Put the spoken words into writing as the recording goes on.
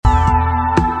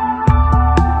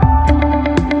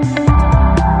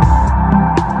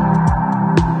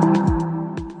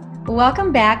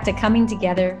welcome back to Coming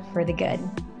Together for the Good.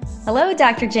 Hello,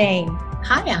 Dr. Jane.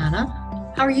 Hi, Anna.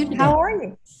 How are you today? How are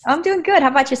you? I'm doing good. How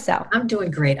about yourself? I'm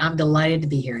doing great. I'm delighted to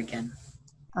be here again.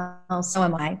 So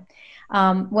am I.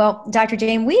 Well, Dr.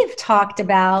 Jane, we've talked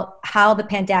about how the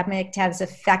pandemic has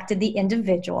affected the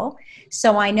individual.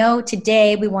 So I know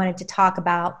today we wanted to talk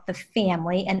about the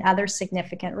family and other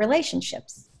significant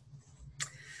relationships.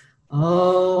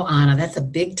 Oh, Anna, that's a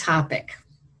big topic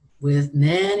with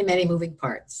many, many moving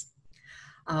parts.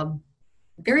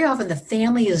 Very often the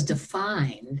family is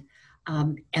defined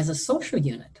as a social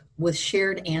unit with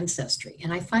shared ancestry.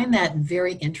 And I find that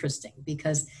very interesting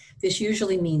because this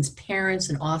usually means parents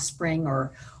and offspring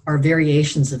or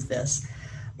variations of this.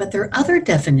 But there are other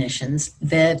definitions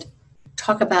that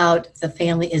talk about the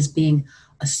family as being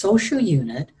a social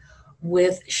unit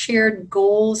with shared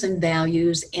goals and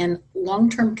values and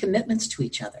long-term commitments to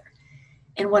each other.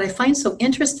 And what I find so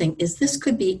interesting is this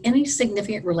could be any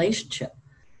significant relationship,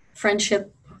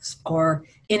 friendship, or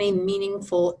any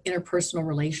meaningful interpersonal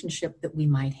relationship that we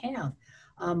might have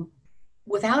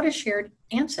without a shared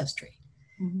ancestry.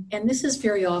 Mm-hmm. And this is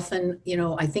very often,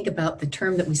 I think about the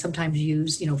term that we sometimes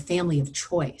use, family of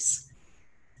choice,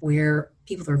 where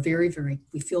people are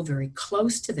we feel very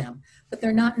close to them, but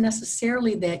they're not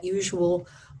necessarily that usual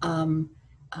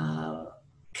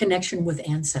connection with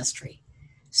ancestry.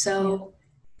 So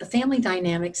the family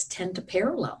dynamics tend to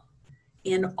parallel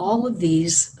in all of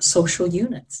these social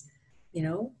units,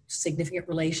 significant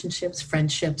relationships,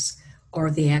 friendships, or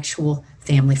the actual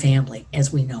family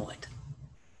as we know it.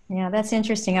 Yeah, that's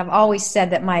interesting. I've always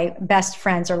said that my best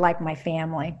friends are like my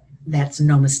family. That's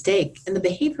no mistake. And the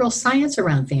behavioral science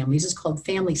around families is called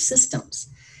family systems.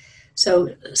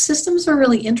 So systems are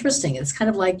really interesting. It's kind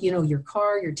of like, your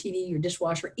car, your TV, your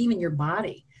dishwasher, even your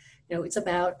body. It's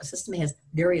about a system that has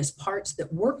various parts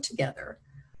that work together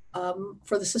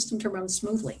for the system to run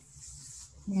smoothly.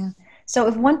 Yeah. So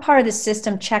if one part of the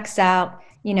system checks out,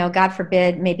 God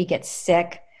forbid, maybe gets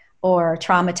sick or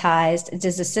traumatized,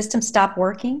 does the system stop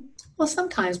working? Well,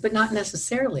 sometimes, but not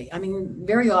necessarily. I mean,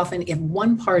 very often if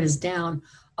one part is down,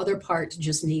 other parts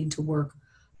just need to work,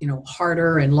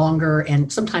 harder and longer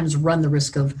and sometimes run the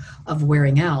risk of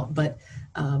wearing out. But,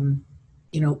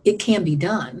 it can be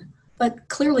done. But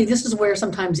clearly, this is where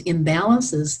sometimes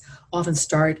imbalances often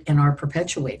start and are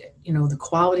perpetuated. The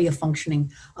quality of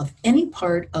functioning of any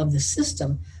part of the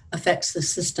system affects the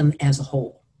system as a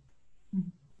whole.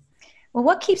 Well,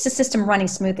 what keeps the system running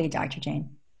smoothly, Dr.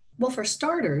 Jane? Well, for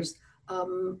starters,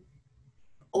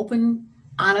 open,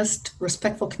 honest,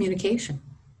 respectful communication.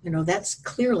 That's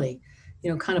clearly,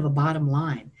 kind of a bottom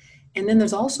line. And then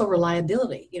there's also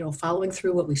reliability, following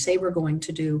through what we say we're going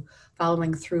to do,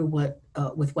 following through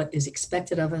with what is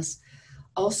expected of us.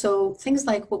 Also, things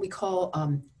like what we call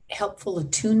helpful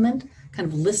attunement, kind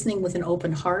of listening with an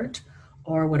open heart,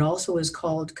 or what also is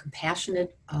called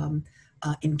compassionate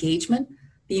engagement,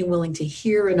 being willing to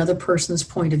hear another person's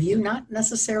point of view, not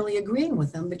necessarily agreeing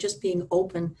with them, but just being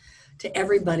open to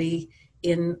everybody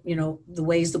in, the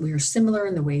ways that we are similar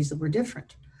and the ways that we're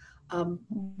different.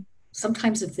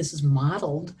 Sometimes if this is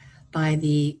modeled by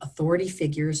the authority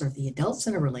figures or the adults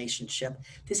in a relationship,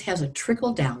 this has a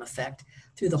trickle-down effect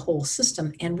through the whole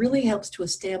system and really helps to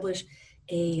establish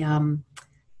a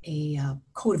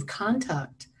code of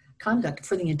conduct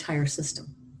for the entire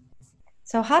system.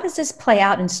 So how does this play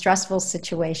out in stressful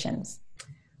situations?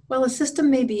 Well, a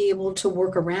system may be able to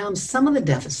work around some of the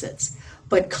deficits,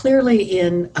 but clearly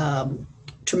in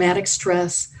traumatic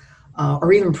stress,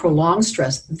 or even prolonged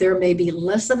stress, there may be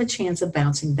less of a chance of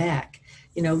bouncing back.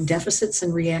 Deficits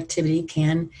and reactivity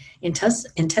can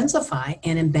intensify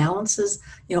and imbalances,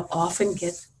 often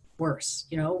get worse,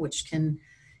 which can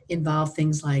involve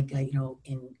things like,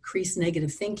 increased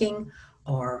negative thinking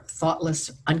or thoughtless,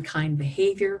 unkind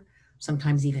behavior,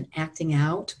 sometimes even acting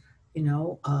out,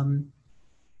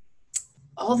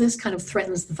 all this kind of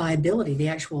threatens the viability, the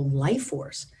actual life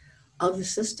force of the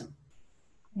system.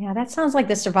 Yeah, that sounds like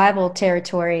the survival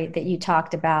territory that you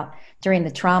talked about during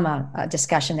the trauma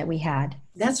discussion that we had.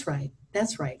 That's right.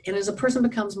 And as a person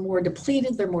becomes more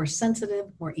depleted, they're more sensitive,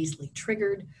 more easily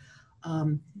triggered.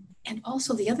 And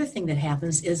also the other thing that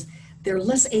happens is they're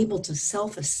less able to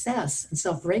self-assess and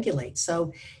self-regulate.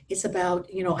 So it's about,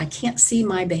 I can't see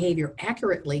my behavior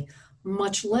accurately,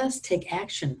 much less take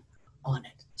action on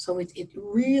it. So it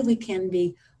really can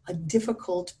be a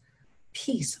difficult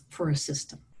piece for a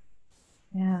system.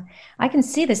 Yeah, I can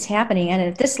see this happening. And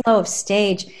at this low of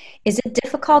stage, is it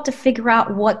difficult to figure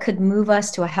out what could move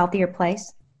us to a healthier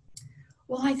place?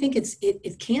 Well, I think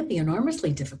it can be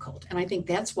enormously difficult. And I think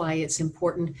that's why it's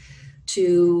important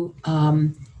to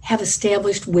have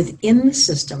established within the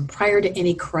system prior to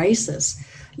any crisis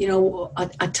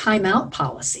a timeout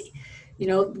policy.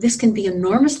 This can be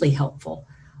enormously helpful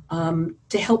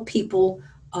to help people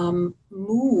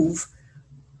move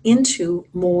into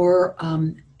more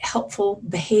helpful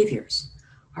behaviors.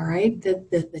 All right.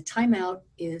 The timeout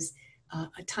is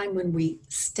a time when we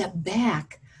step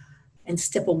back and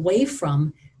step away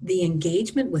from the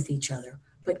engagement with each other.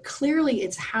 But clearly,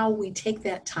 it's how we take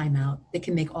that time out that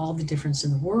can make all the difference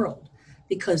in the world.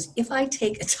 Because if I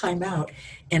take a time out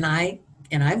and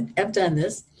I've done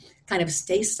this, kind of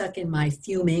stay stuck in my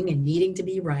fuming and needing to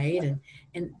be right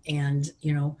and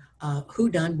who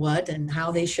done what and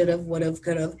how they should have, would have,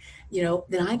 could have,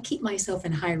 then I keep myself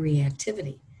in high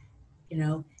reactivity,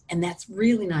 and that's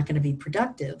really not going to be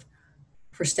productive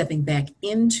for stepping back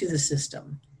into the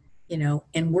system,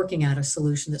 and working out a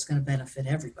solution that's going to benefit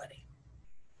everybody.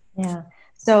 Yeah.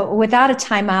 So without a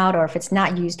timeout, or if it's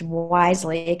not used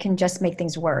wisely, it can just make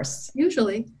things worse.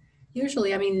 Usually,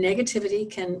 I mean, negativity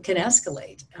can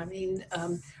escalate. I mean,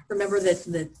 remember that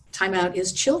the timeout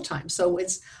is chill time. So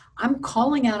I'm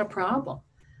calling out a problem.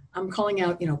 I'm calling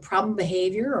out, problem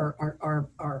behavior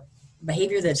or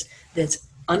behavior that's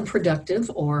unproductive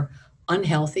or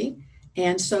unhealthy.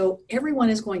 And so everyone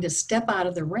is going to step out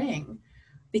of the ring,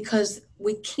 because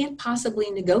we can't possibly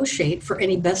negotiate for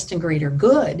any best and greater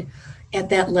good at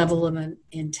that level of an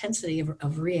intensity of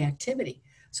reactivity.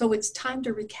 So it's time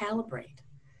to recalibrate.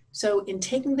 So in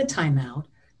taking the time out,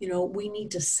 we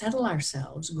need to settle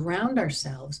ourselves, ground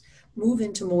ourselves, move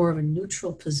into more of a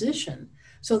neutral position,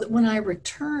 so that when I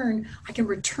return, I can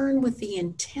return with the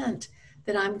intent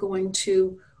that I'm going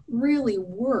to really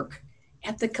work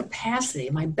at the capacity,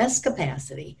 my best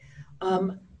capacity,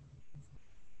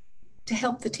 to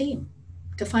help the team,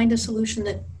 to find a solution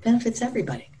that benefits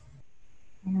everybody.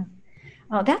 Yeah.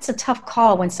 Oh, that's a tough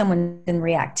call when someone's in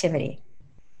reactivity.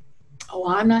 Oh,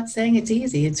 I'm not saying it's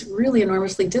easy. It's really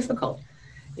enormously difficult,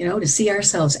 to see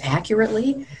ourselves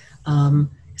accurately,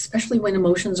 especially when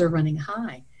emotions are running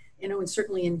high, and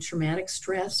certainly in traumatic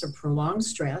stress or prolonged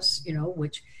stress,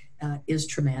 which is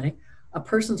traumatic, a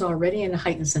person's already in a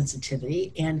heightened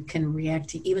sensitivity and can react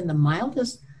to even the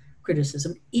mildest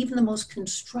criticism. Even the most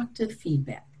constructive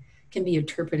feedback can be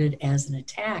interpreted as an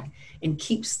attack and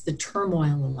keeps the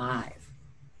turmoil alive.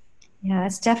 Yeah,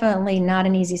 it's definitely not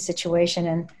an easy situation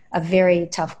and a very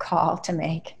tough call to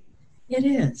make. It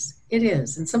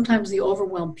is. And sometimes the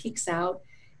overwhelm peaks out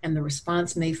and the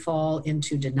response may fall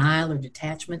into denial or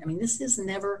detachment. I mean, this is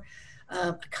never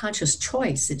a conscious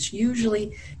choice. It's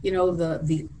usually,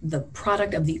 the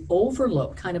product of the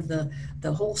overload, kind of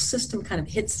the whole system kind of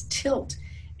hits tilt,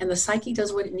 and the psyche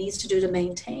does what it needs to do to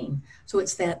maintain. So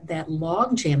it's that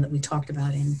log jam that we talked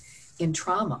about in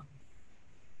trauma.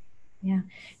 Yeah.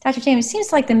 Dr. James, it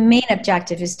seems like the main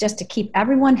objective is just to keep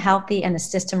everyone healthy and the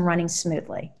system running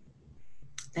smoothly.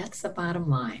 That's the bottom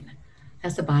line.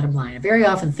 I very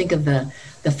often think of the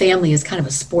family as kind of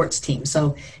a sports team.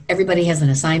 So everybody has an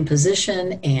assigned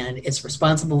position and it's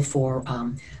responsible for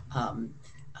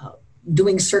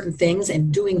doing certain things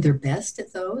and doing their best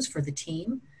at those for the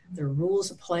team. There are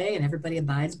rules of play, and everybody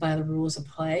abides by the rules of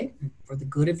play for the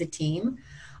good of the team.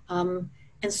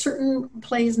 And certain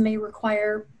plays may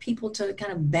require people to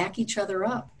kind of back each other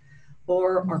up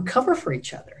or cover for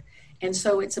each other. And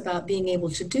so it's about being able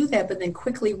to do that, but then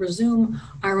quickly resume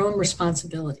our own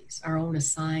responsibilities, our own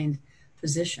assigned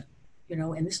position,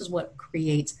 and this is what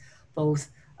creates both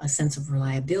a sense of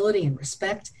reliability and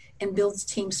respect and builds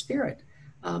team spirit.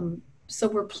 So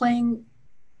we're playing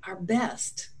our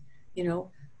best,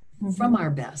 from our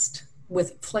best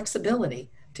with flexibility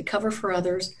to cover for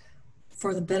others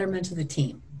for the betterment of the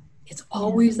team. It's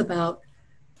always about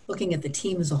looking at the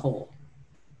team as a whole.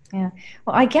 Yeah.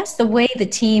 Well, I guess the way the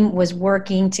team was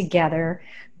working together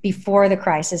before the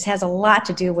crisis has a lot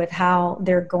to do with how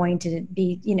they're going to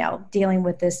be, dealing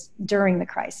with this during the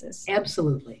crisis.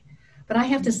 Absolutely. But I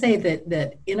have to say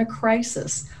that in a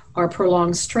crisis or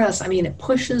prolonged stress, it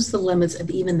pushes the limits of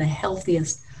even the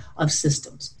healthiest of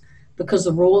systems, because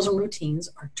the roles and routines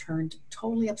are turned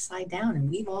totally upside down. And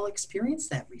we've all experienced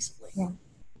that recently.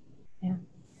 Yeah.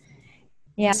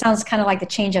 Yeah, it sounds kind of like the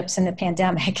change-ups in the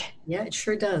pandemic. Yeah, it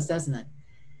sure does, doesn't it?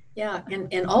 Yeah,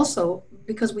 and also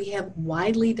because we have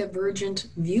widely divergent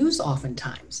views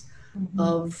oftentimes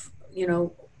of,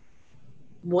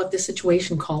 what the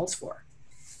situation calls for.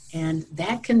 And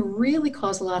that can really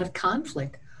cause a lot of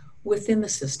conflict within the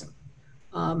system,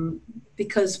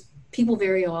 because people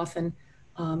very often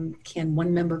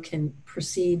one member can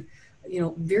perceive,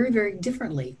 very, very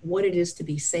differently what it is to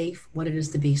be safe, what it is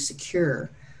to be secure.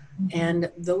 And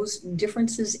those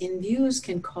differences in views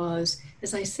can cause,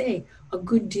 as I say, a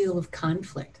good deal of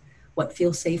conflict. What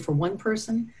feels safe for one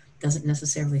person doesn't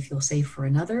necessarily feel safe for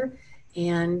another.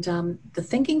 And the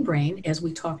thinking brain, as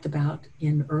we talked about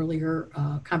in earlier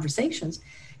conversations,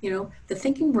 the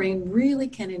thinking brain really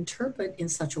can interpret in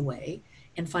such a way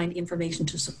and find information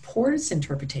to support its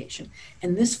interpretation.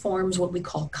 And this forms what we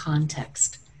call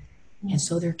context. And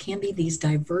so there can be these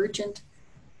divergent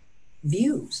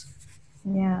views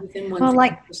within one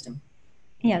family system.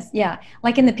 Yes, yeah.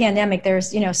 Like in the pandemic,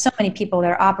 there's, so many people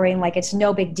that are operating like it's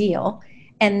no big deal.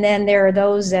 And then there are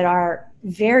those that are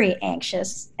very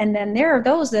anxious. And then there are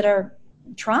those that are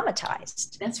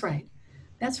traumatized. That's right.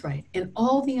 That's right. And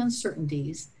all the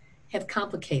uncertainties have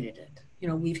complicated it.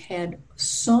 We've had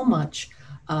so much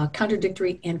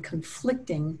contradictory and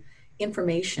conflicting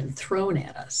information thrown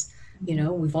at us.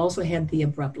 We've also had the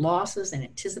abrupt losses and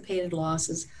anticipated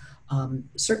losses,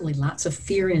 certainly lots of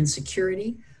fear and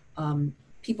insecurity.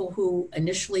 People who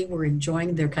initially were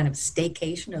enjoying their kind of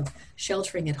staycation of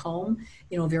sheltering at home,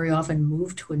 very often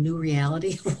moved to a new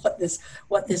reality of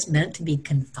what this meant to be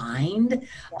confined.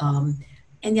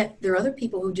 And yet there are other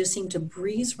people who just seem to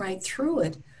breeze right through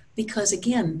it because,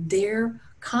 again, their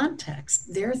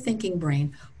context, their thinking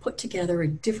brain put together a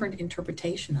different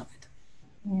interpretation of it.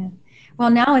 Yeah.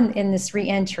 Well, now in this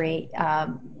reentry,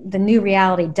 the new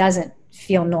reality doesn't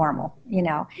feel normal,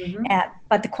 Mm-hmm.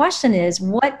 But the question is,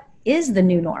 what is the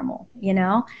new normal?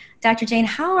 Dr. Jane,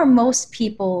 how are most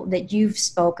people that you've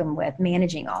spoken with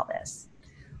managing all this?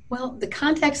 Well, the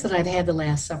context that I've had the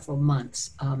last several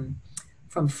months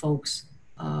from folks,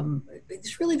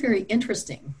 it's really very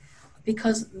interesting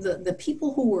because the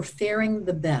people who were faring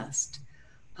the best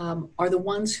are the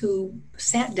ones who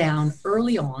sat down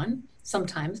early on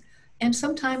sometimes, and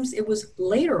sometimes it was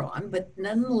later on, but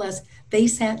nonetheless, they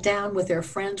sat down with their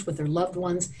friends, with their loved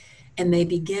ones, and they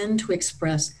began to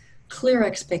express clear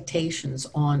expectations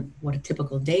on what a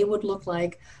typical day would look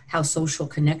like, how social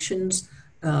connections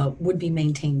would be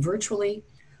maintained virtually,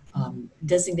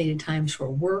 designated times for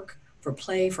work, for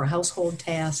play, for household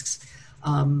tasks.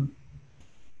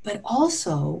 But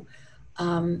also,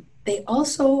 they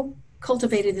also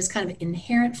cultivated this kind of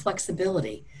inherent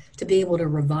flexibility to be able to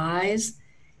revise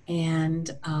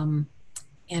and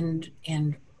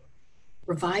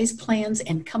revise plans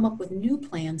and come up with new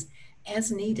plans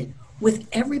as needed with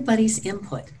everybody's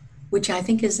input, which I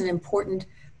think is an important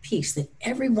piece, that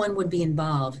everyone would be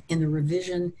involved in the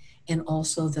revision and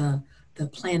also the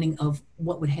planning of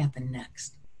what would happen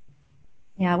next.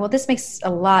 Yeah, well, this makes a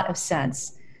lot of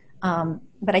sense.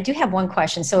 But I do have one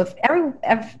question. So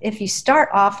if you start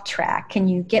off track, can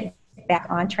you get back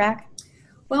on track?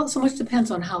 Well, so much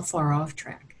depends on how far off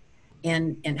track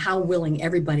and how willing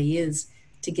everybody is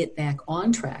to get back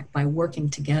on track by working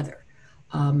together.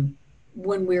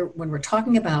 When we're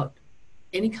talking about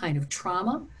any kind of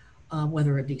trauma,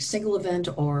 whether it be single event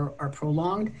or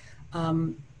prolonged,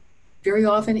 very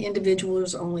often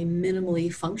individuals are only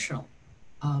minimally functional.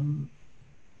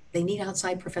 They need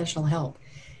outside professional help,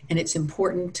 and it's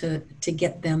important to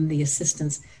get them the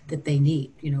assistance that they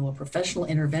need. A professional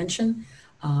intervention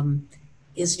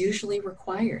is usually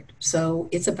required. So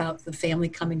it's about the family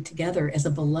coming together as a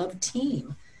beloved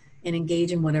team and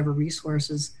engage in whatever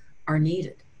resources are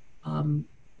needed.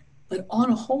 But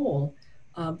on a whole,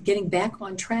 getting back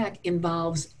on track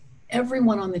involves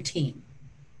everyone on the team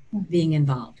being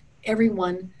involved,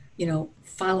 everyone,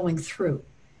 following through,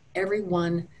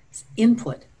 everyone's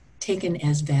input taken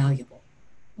as valuable.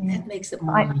 Yeah. That makes it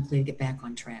more likely to get back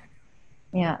on track.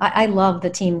 Yeah, I love the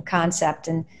team concept.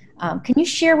 And can you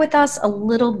share with us a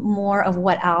little more of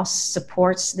what else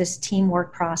supports this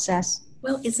teamwork process?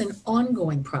 Well, it's an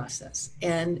ongoing process,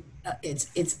 and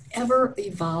it's ever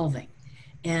evolving.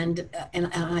 And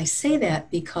I say that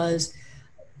because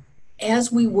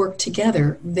as we work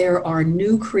together, there are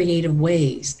new creative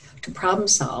ways to problem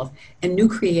solve and new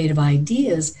creative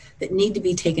ideas that need to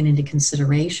be taken into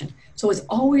consideration. So it's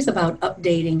always about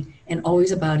updating and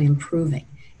always about improving.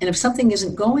 And if something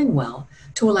isn't going well,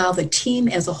 to allow the team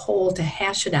as a whole to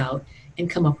hash it out and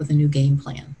come up with a new game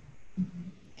plan.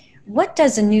 What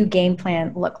does a new game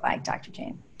plan look like, Dr.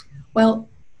 Jane? Well,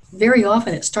 very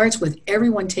often it starts with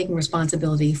everyone taking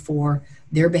responsibility for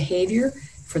their behavior,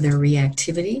 for their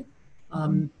reactivity.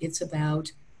 It's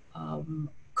about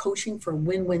coaching for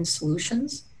win-win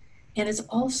solutions. And it's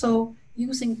also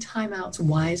using timeouts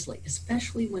wisely,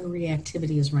 especially when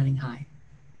reactivity is running high.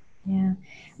 Yeah.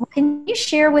 Well, can you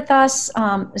share with us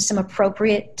some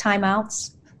appropriate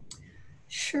timeouts?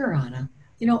 Sure, Anna.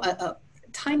 A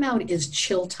timeout is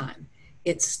chill time.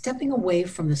 It's stepping away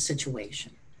from the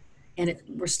situation. And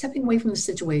we're stepping away from the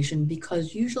situation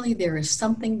because usually there is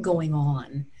something going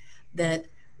on that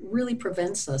really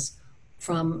prevents us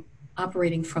from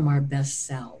operating from our best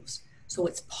selves. So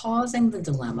it's pausing the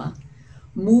dilemma,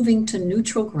 moving to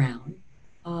neutral ground,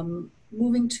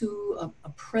 moving to a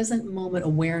present moment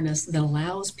awareness that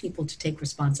allows people to take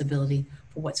responsibility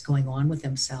for what's going on with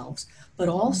themselves, but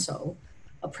also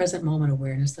a present moment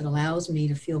awareness that allows me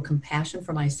to feel compassion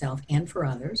for myself and for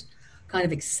others, kind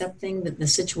of accepting that the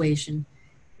situation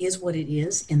is what it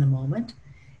is in the moment,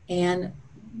 and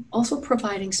also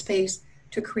providing space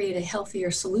to create a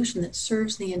healthier solution that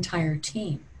serves the entire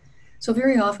team. So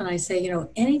very often I say,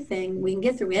 anything, we can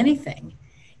get through anything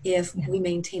if we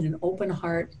maintain an open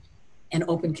heart and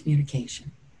open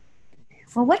communication.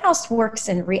 Well, what else works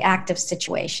in reactive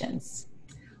situations?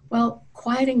 Well,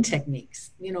 quieting techniques,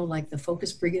 like the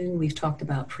focused breathing we've talked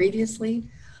about previously,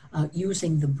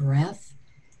 using the breath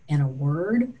and a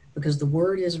word, because the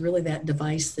word is really that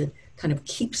device that kind of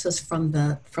keeps us from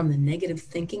the negative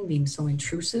thinking being so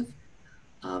intrusive.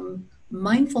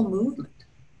 Mindful movement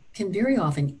can very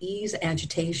often ease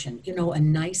agitation. A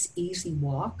nice, easy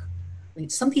walk. I mean,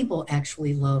 some people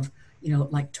actually love,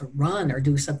 like to run or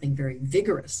do something very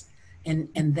vigorous. And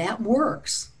that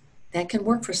works. That can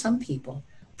work for some people,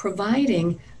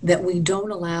 providing that we don't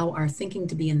allow our thinking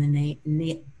to be in the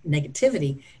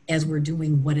negativity as we're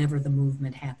doing whatever the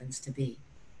movement happens to be.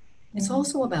 It's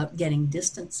also about getting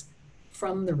distance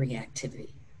from the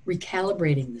reactivity,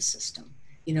 recalibrating the system,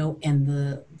 and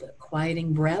the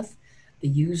quieting breath, the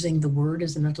using the word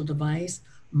as a mental device,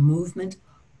 movement,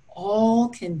 all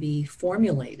can be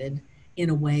formulated in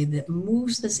a way that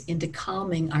moves us into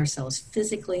calming ourselves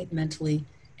physically, mentally,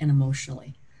 and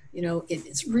emotionally.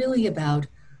 It's really about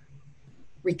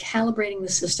recalibrating the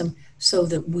system so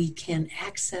that we can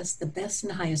access the best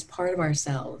and highest part of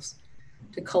ourselves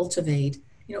to cultivate,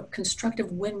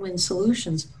 constructive win-win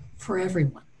solutions for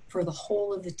everyone, for the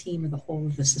whole of the team or the whole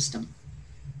of the system.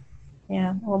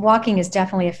 Yeah, well, walking is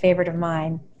definitely a favorite of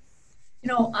mine.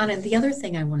 Anna, the other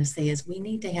thing I want to say is we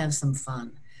need to have some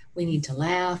fun. We need to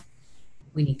laugh.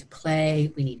 We need to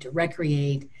play. We need to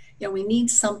recreate. We need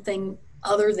something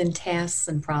other than tasks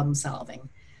and problem solving.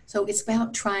 So it's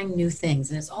about trying new things.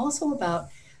 And it's also about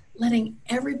letting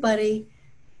everybody's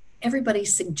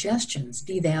suggestions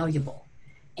be valuable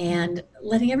and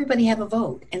letting everybody have a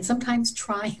vote, and sometimes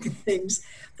trying things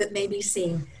that maybe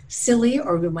seem silly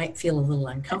or we might feel a little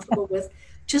uncomfortable with,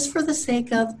 just for the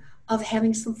sake of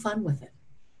having some fun with it.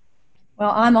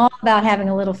 Well, I'm all about having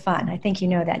a little fun. I think you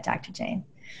know that, Dr. Jane.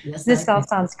 Yes, I This all do.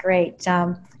 sounds great.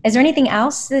 Is there anything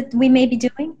else that we may be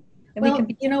doing that we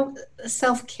could Well, be?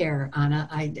 self-care, Anna,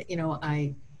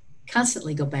 I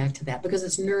constantly go back to that because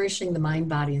it's nourishing the mind,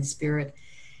 body, and spirit.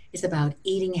 It's about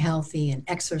eating healthy and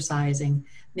exercising,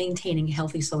 maintaining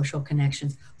healthy social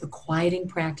connections. The quieting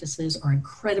practices are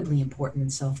incredibly important in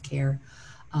self-care.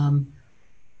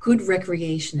 Good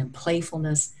recreation and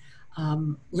playfulness,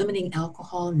 limiting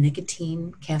alcohol,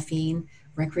 nicotine, caffeine,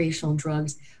 recreational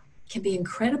drugs can be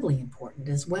incredibly important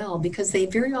as well because they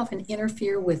very often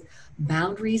interfere with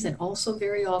boundaries and also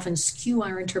very often skew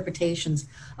our interpretations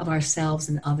of ourselves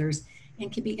and others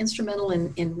and can be instrumental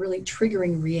in really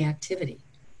triggering reactivity.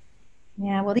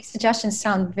 Yeah, well, these suggestions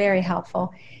sound very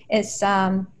helpful. It's,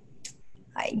 I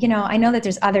know that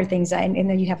there's other things, and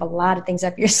then you have a lot of things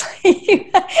up your sleeve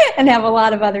and have a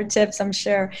lot of other tips, I'm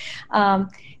sure.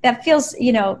 That feels,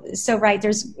 so right.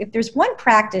 If there's one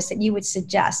practice that you would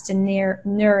suggest to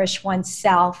nourish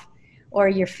oneself or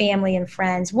your family and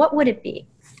friends, what would it be?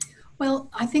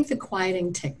 Well, I think the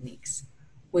quieting techniques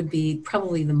would be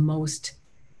probably the most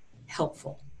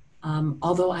helpful.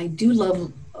 Although I do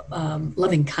love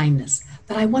loving kindness,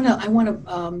 but I want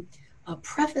to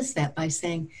preface that by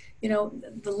saying,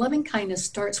 the loving kindness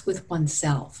starts with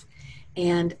oneself,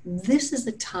 and this is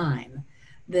the time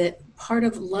that part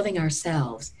of loving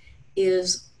ourselves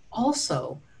is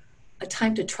also a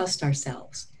time to trust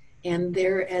ourselves. And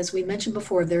there, as we mentioned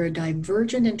before, there are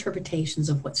divergent interpretations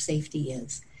of what safety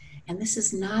is. And this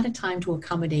is not a time to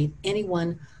accommodate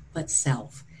anyone but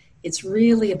self. It's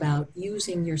really about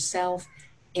using yourself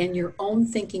and your own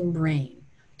thinking brain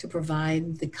to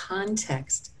provide the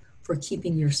context for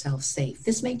keeping yourself safe.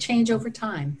 This may change over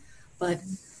time, but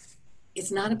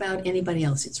it's not about anybody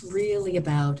else. It's really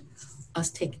about us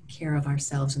taking care of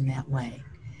ourselves in that way.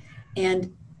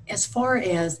 And as far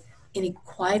as any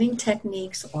quieting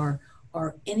techniques or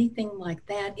anything like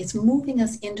that, it's moving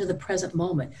us into the present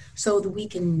moment so that we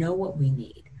can know what we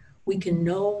need. We can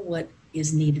know what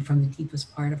is needed from the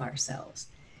deepest part of ourselves.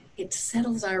 It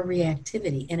settles our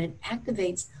reactivity and it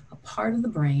activates a part of the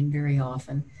brain very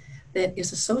often that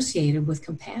is associated with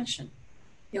compassion.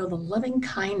 The loving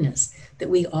kindness that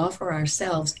we offer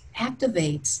ourselves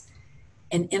activates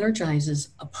and energizes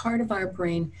a part of our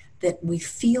brain that we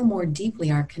feel more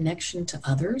deeply our connection to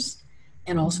others,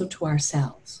 and also to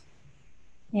ourselves.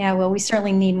 Yeah, well, we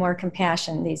certainly need more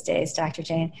compassion these days, Dr.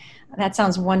 Jane. That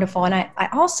sounds wonderful. And I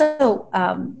also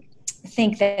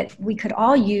think that we could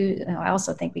all use, I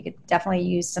also think we could definitely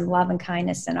use some love and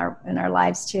kindness in our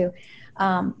lives too.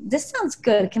 This sounds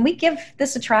good. Can we give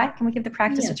this a try? Can we give the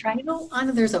practice a try? You know,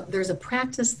 Anna, there's a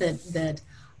practice that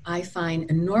I find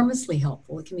enormously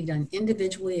helpful. It can be done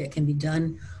individually, it can be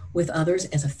done with others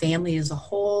as a family as a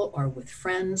whole or with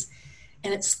friends.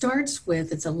 And it starts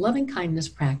with, it's a loving kindness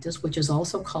practice, which is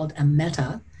also called a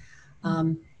metta.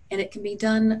 And it can be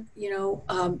done,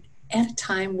 at a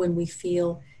time when we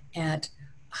feel at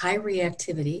high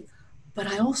reactivity. But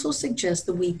I also suggest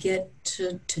that we get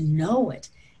to know it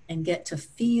and get to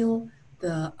feel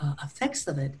the effects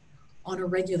of it on a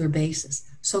regular basis.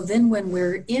 So then when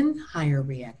we're in higher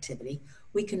reactivity,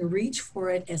 we can reach for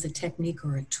it as a technique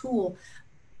or a tool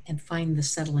and find the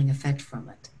settling effect from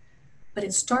it. But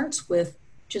it starts with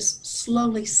just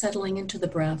slowly settling into the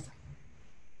breath,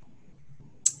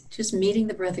 just meeting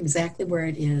the breath exactly where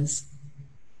it is.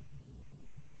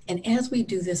 And as we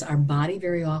do this, our body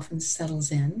very often settles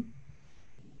in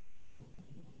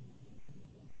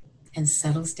and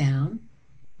settles down.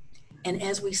 And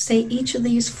as we say each of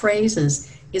these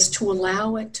phrases is to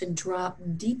allow it to drop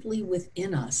deeply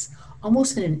within us,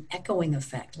 almost in an echoing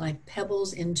effect, like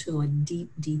pebbles into a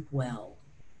deep, deep well.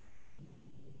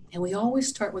 And we always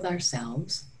start with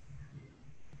ourselves.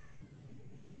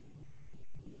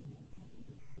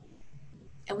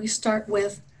 And we start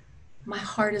with, my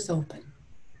heart is open.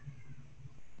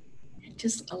 And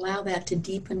just allow that to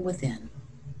deepen within.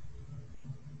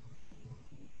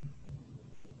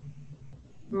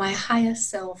 My highest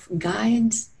self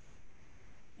guides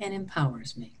and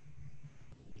empowers me.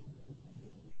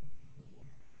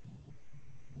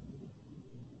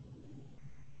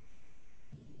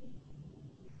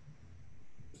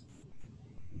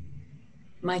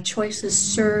 My choices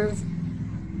serve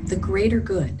the greater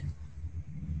good.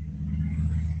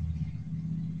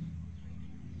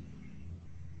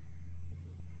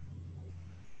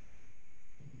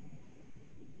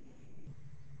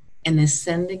 And then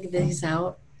sending these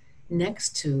out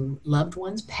next to loved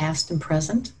ones, past and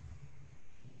present.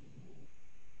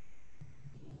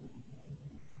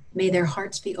 May their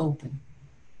hearts be open.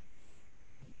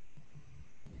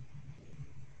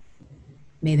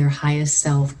 May their highest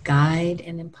self guide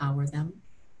and empower them.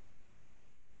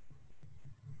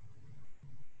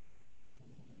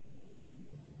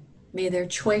 May their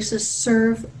choices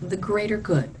serve the greater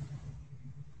good.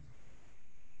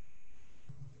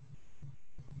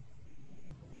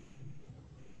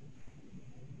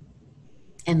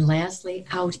 And lastly,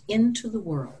 out into the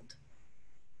world.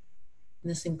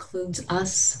 This includes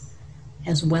us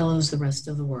as well as the rest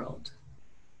of the world.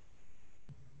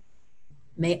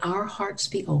 May our hearts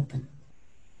be open.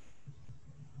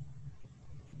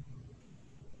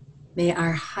 May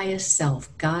our highest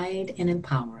self guide and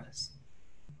empower us.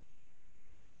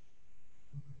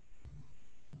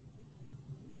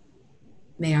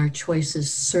 May our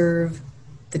choices serve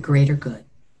the greater good.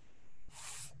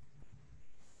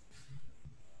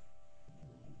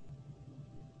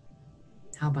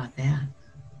 How about that?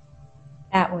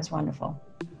 That was wonderful.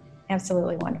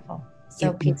 Absolutely wonderful.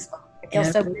 So peaceful. I feel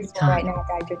so peaceful time. Right now,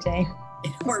 Dr. Jane.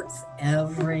 It works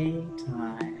every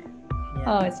time. Yeah.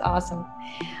 Oh, it's awesome.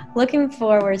 Looking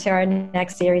forward to our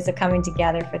next series of Coming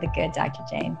Together for the Good, Dr.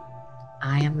 Jane.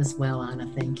 I am as well, Anna.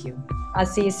 Thank you. I'll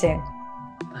see you soon.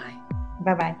 Bye.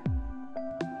 Bye-bye.